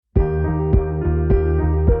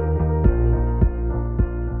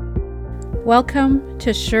Welcome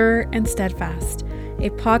to Sure and Steadfast, a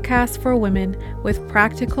podcast for women with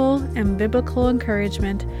practical and biblical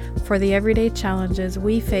encouragement for the everyday challenges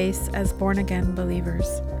we face as born-again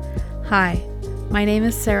believers. Hi, my name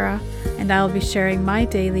is Sarah, and I will be sharing my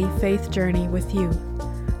daily faith journey with you,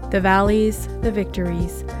 the valleys, the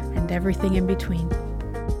victories, and everything in between.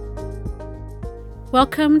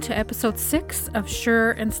 Welcome to episode 6 of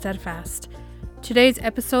Sure and Steadfast. Today's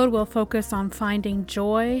episode will focus on finding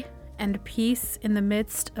joy and peace in the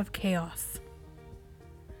midst of chaos.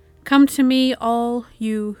 Come to me, all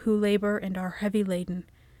you who labor and are heavy laden,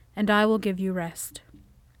 and I will give you rest.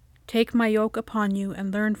 Take my yoke upon you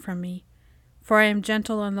and learn from me, for I am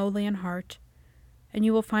gentle and lowly in heart, and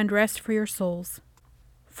you will find rest for your souls.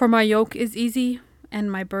 For my yoke is easy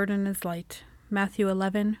and my burden is light. Matthew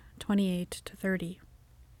 11:28-30.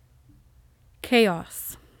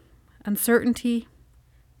 Chaos, uncertainty,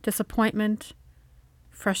 disappointment,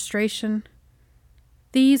 frustration.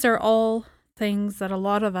 These are all things that a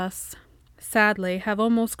lot of us, sadly, have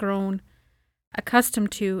almost grown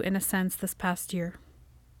accustomed to in a sense this past year.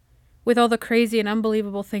 With all the crazy and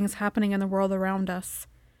unbelievable things happening in the world around us,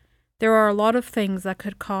 there are a lot of things that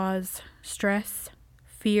could cause stress,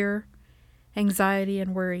 fear, anxiety,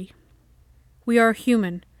 and worry. We are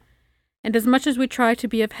human, and as much as we try to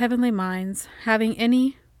be of heavenly minds, having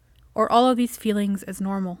any or all of these feelings is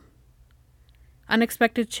normal.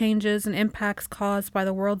 Unexpected changes and impacts caused by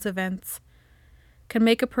the world's events can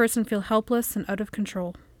make a person feel helpless and out of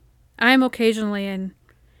control. I am occasionally an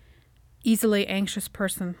easily anxious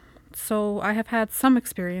person, so I have had some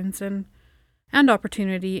experience and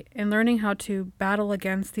opportunity in learning how to battle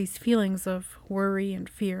against these feelings of worry and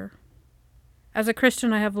fear. As a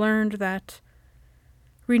Christian, I have learned that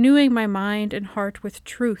renewing my mind and heart with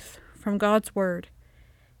truth from God's Word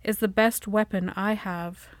is the best weapon I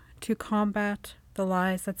have to combat the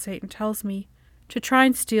lies that Satan tells me to try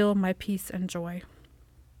and steal my peace and joy.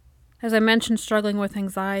 As I mentioned, struggling with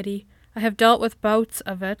anxiety, I have dealt with bouts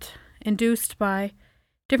of it induced by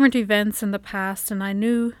different events in the past, and I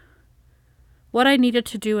knew what I needed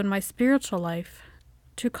to do in my spiritual life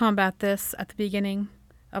to combat this at the beginning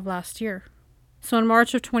of last year. So in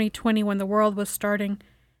March of 2020, when the world was starting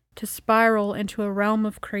to spiral into a realm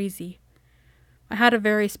of crazy, I had a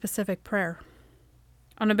very specific prayer.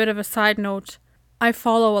 On a bit of a side note, I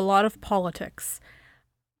follow a lot of politics.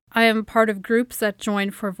 I am part of groups that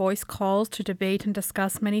join for voice calls to debate and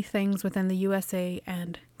discuss many things within the USA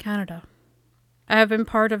and Canada. I have been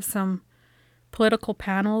part of some political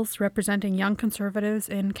panels representing young conservatives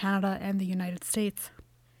in Canada and the United States.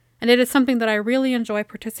 And it is something that I really enjoy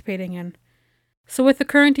participating in. So with the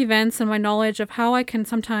current events and my knowledge of how I can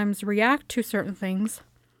sometimes react to certain things,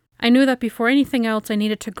 I knew that before anything else I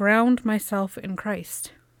needed to ground myself in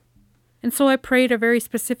Christ. And so I prayed a very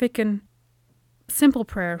specific and simple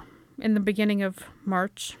prayer in the beginning of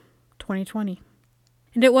March 2020.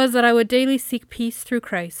 And it was that I would daily seek peace through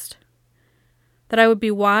Christ, that I would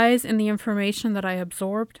be wise in the information that I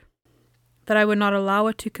absorbed, that I would not allow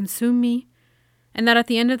it to consume me, and that at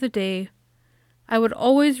the end of the day, I would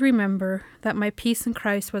always remember that my peace in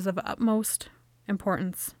Christ was of utmost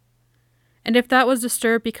importance. And if that was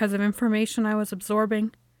disturbed because of information I was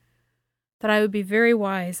absorbing, that I would be very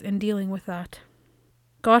wise in dealing with that.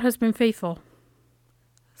 God has been faithful.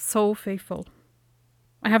 So faithful.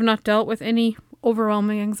 I have not dealt with any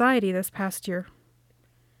overwhelming anxiety this past year.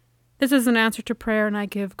 This is an answer to prayer, and I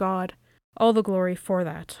give God all the glory for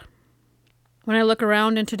that. When I look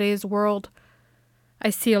around in today's world, I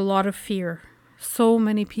see a lot of fear. So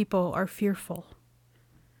many people are fearful.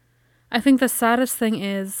 I think the saddest thing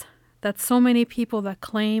is that so many people that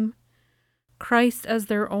claim Christ as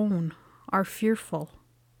their own are fearful.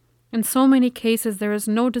 In so many cases, there is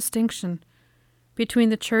no distinction between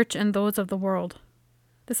the church and those of the world.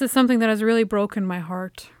 This is something that has really broken my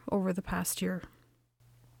heart over the past year.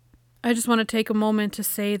 I just want to take a moment to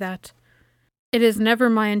say that it is never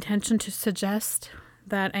my intention to suggest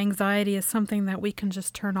that anxiety is something that we can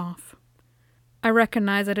just turn off. I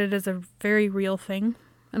recognize that it is a very real thing,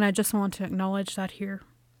 and I just want to acknowledge that here.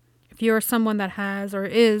 If you are someone that has or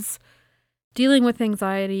is dealing with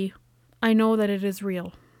anxiety, I know that it is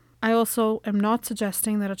real. I also am not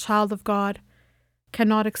suggesting that a child of God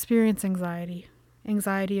cannot experience anxiety.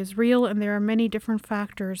 Anxiety is real, and there are many different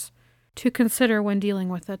factors to consider when dealing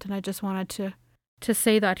with it, and I just wanted to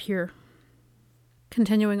say that here.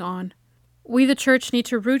 Continuing on. We, the church, need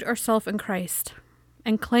to root ourselves in Christ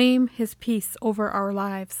and claim His peace over our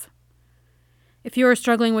lives. If you are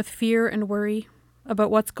struggling with fear and worry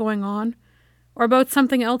about what's going on, or about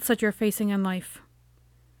something else that you're facing in life,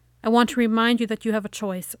 I want to remind you that you have a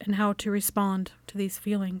choice in how to respond to these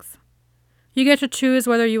feelings. You get to choose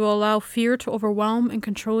whether you will allow fear to overwhelm and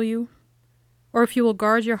control you, or if you will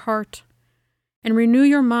guard your heart and renew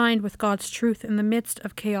your mind with God's truth in the midst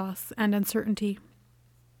of chaos and uncertainty.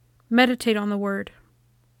 Meditate on the Word.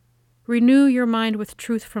 Renew your mind with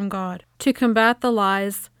truth from God to combat the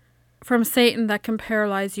lies from Satan that can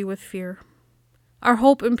paralyze you with fear. Our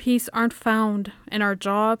hope and peace aren't found in our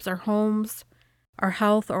jobs, our homes, our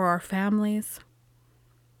health, or our families.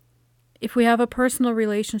 If we have a personal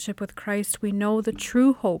relationship with Christ, we know the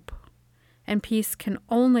true hope and peace can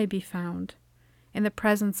only be found in the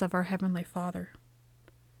presence of our Heavenly Father.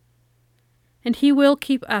 And He will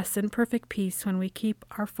keep us in perfect peace when we keep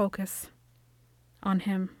our focus on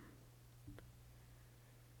Him.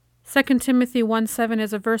 2 Timothy 1:7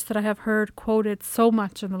 is a verse that I have heard quoted so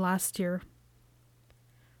much in the last year.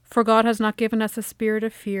 For God has not given us a spirit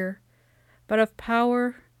of fear, but of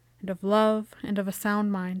power and of love and of a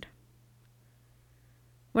sound mind.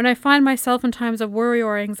 When I find myself in times of worry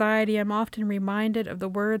or anxiety, I'm often reminded of the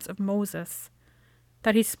words of Moses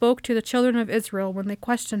that he spoke to the children of Israel when they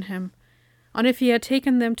questioned him on if he had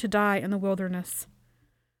taken them to die in the wilderness,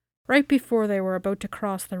 right before they were about to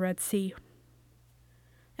cross the Red Sea.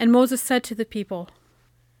 And Moses said to the people,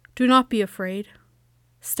 "Do not be afraid.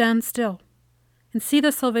 Stand still and see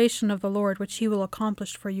the salvation of the Lord, which He will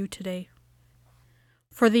accomplish for you today.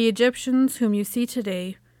 For the Egyptians whom you see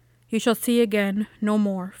today, you shall see again no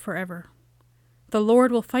more forever. The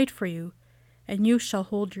Lord will fight for you, and you shall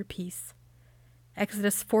hold your peace."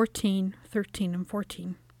 Exodus 14:13 and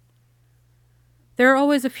 14. There are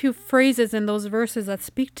always a few phrases in those verses that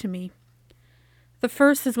speak to me. The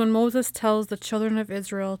first is when Moses tells the children of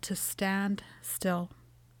Israel to stand still.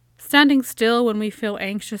 Standing still when we feel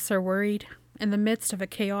anxious or worried in the midst of a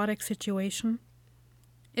chaotic situation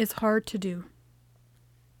is hard to do,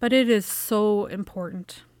 but it is so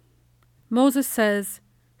important. Moses says,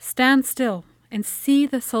 "Stand still and see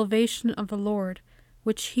the salvation of the Lord,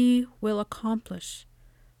 which He will accomplish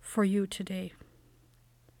for you today."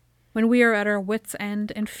 When we are at our wits'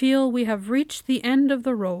 end and feel we have reached the end of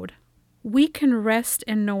the road, we can rest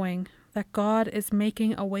in knowing that God is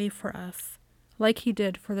making a way for us, like He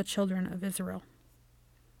did for the children of Israel.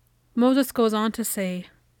 Moses goes on to say,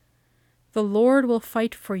 "The Lord will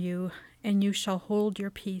fight for you, and you shall hold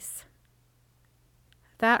your peace."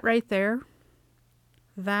 That right there,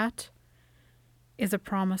 that is a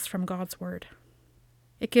promise from God's Word.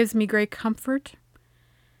 It gives me great comfort,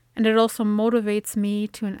 and it also motivates me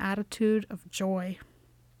to an attitude of joy.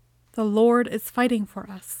 The Lord is fighting for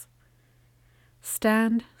us.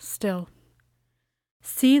 Stand still.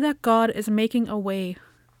 See that God is making a way.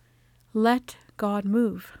 Let God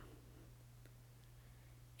move.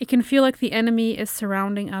 It can feel like the enemy is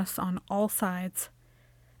surrounding us on all sides,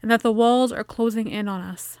 and that the walls are closing in on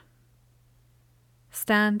us.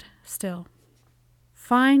 Stand still.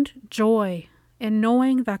 Find joy in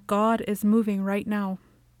knowing that God is moving right now.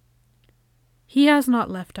 He has not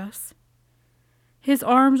left us. His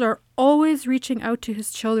arms are always reaching out to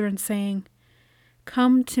His children, saying,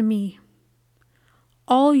 "Come to me,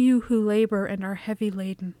 all you who labor and are heavy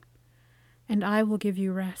laden, and I will give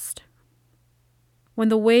you rest." When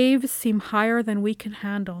the waves seem higher than we can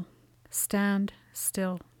handle, stand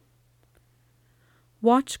still.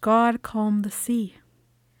 Watch God calm the sea.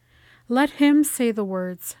 Let Him say the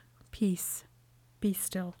words, "Peace, be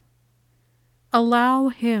still." Allow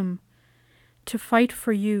Him to fight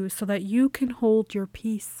for you so that you can hold your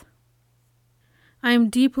peace. I am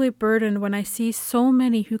deeply burdened when I see so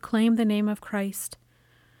many who claim the name of Christ,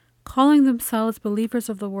 calling themselves believers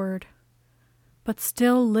of the Word, but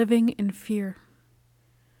still living in fear.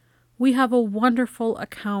 We have a wonderful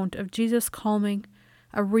account of Jesus calming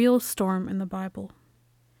a real storm in the Bible.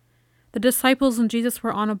 The disciples and Jesus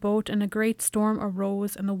were on a boat, and a great storm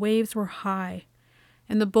arose, and the waves were high,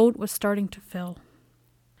 and the boat was starting to fill.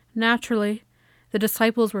 Naturally, the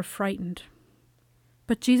disciples were frightened,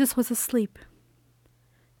 but Jesus was asleep.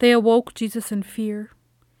 They awoke Jesus in fear,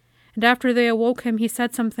 and after they awoke Him, He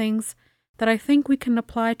said some things that I think we can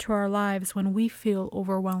apply to our lives when we feel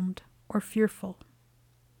overwhelmed or fearful.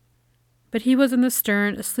 But He was in the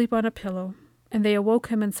stern, asleep on a pillow, and they awoke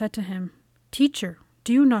Him and said to Him, "Teacher,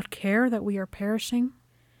 do you not care that we are perishing?"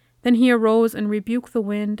 Then He arose and rebuked the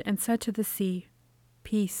wind and said to the sea,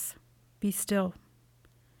 "Peace, be still."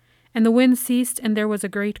 And the wind ceased, and there was a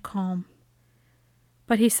great calm.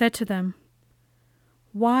 But He said to them,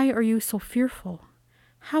 "Why are you so fearful?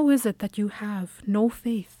 How is it that you have no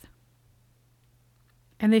faith?"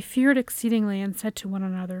 And they feared exceedingly and said to one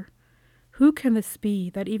another, "Who can this be,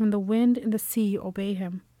 that even the wind and the sea obey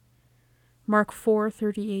Him?" Mark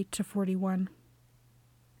 4:38-41.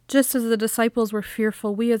 Just as the disciples were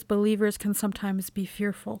fearful, we as believers can sometimes be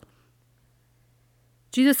fearful.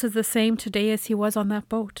 Jesus is the same today as he was on that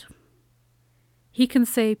boat. He can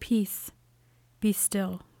say, "Peace, be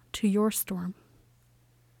still," to your storm.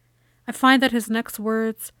 I find that his next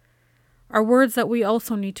words are words that we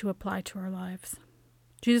also need to apply to our lives.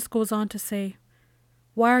 Jesus goes on to say,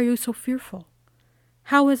 "Why are you so fearful?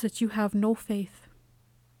 How is it you have no faith?"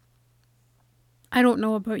 I don't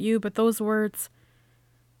know about you, but those words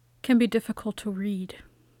can be difficult to read.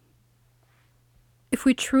 If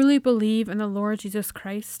we truly believe in the Lord Jesus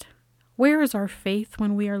Christ, where is our faith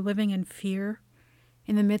when we are living in fear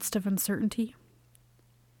in the midst of uncertainty?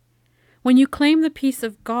 When you claim the peace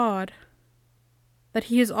of God that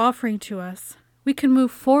he is offering to us, we can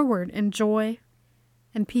move forward in joy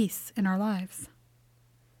and peace in our lives.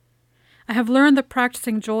 I have learned that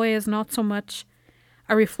practicing joy is not so much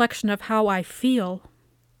a reflection of how I feel,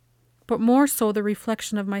 but more so the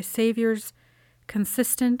reflection of my Savior's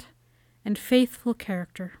consistent and faithful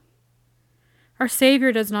character. Our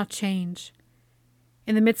Savior does not change.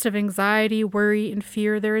 In the midst of anxiety, worry, and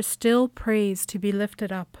fear, there is still praise to be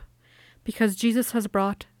lifted up, because Jesus has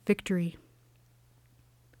brought victory.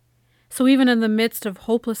 So even in the midst of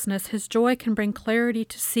hopelessness, his joy can bring clarity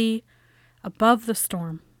to see above the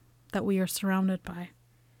storm that we are surrounded by.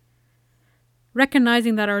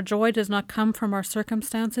 Recognizing that our joy does not come from our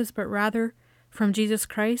circumstances, but rather from Jesus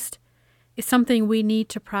Christ, is something we need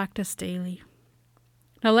to practice daily.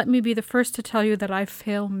 Now let me be the first to tell you that I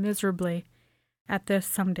fail miserably at this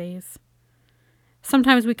some days.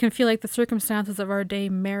 Sometimes we can feel like the circumstances of our day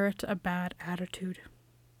merit a bad attitude.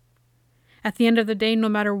 At the end of the day, no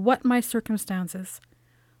matter what my circumstances,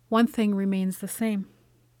 one thing remains the same: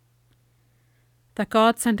 that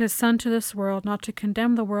God sent his Son to this world not to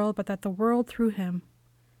condemn the world, but that the world through him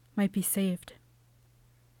might be saved.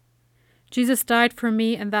 Jesus died for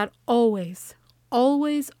me, and that always,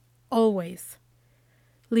 always, always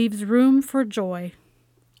leaves room for joy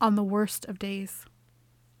on the worst of days.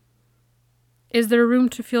 Is there room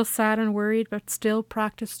to feel sad and worried but still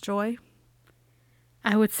practice joy?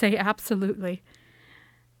 I would say absolutely.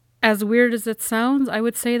 As weird as it sounds, I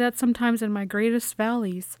would say that sometimes in my greatest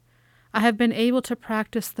valleys, I have been able to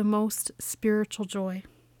practice the most spiritual joy.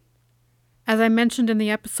 As I mentioned in the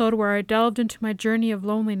episode where I delved into my journey of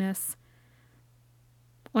loneliness,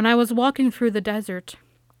 when I was walking through the desert,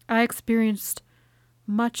 I experienced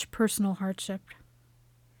much personal hardship.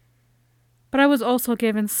 But I was also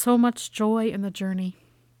given so much joy in the journey.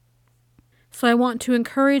 So I want to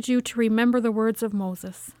encourage you to remember the words of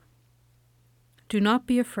Moses. Do not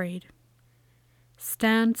be afraid.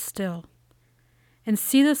 Stand still and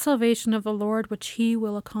see the salvation of the Lord, which he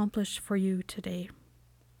will accomplish for you today.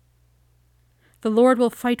 The Lord will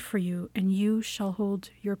fight for you, and you shall hold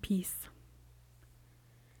your peace.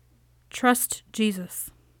 Trust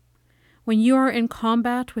Jesus. When you are in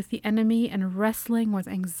combat with the enemy and wrestling with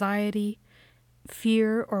anxiety,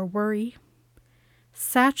 fear, or worry,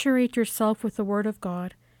 saturate yourself with the Word of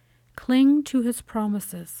God. Cling to his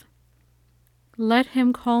promises. Let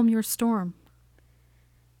him calm your storm.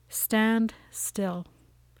 Stand still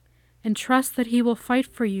and trust that he will fight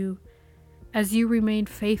for you as you remain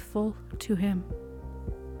faithful to him.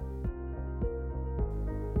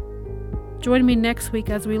 Join me next week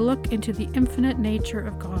as we look into the infinite nature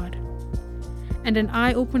of God and an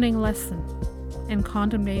eye-opening lesson in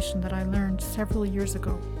condemnation that I learned several years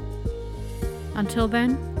ago. Until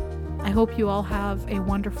then, I hope you all have a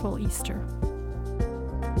wonderful Easter.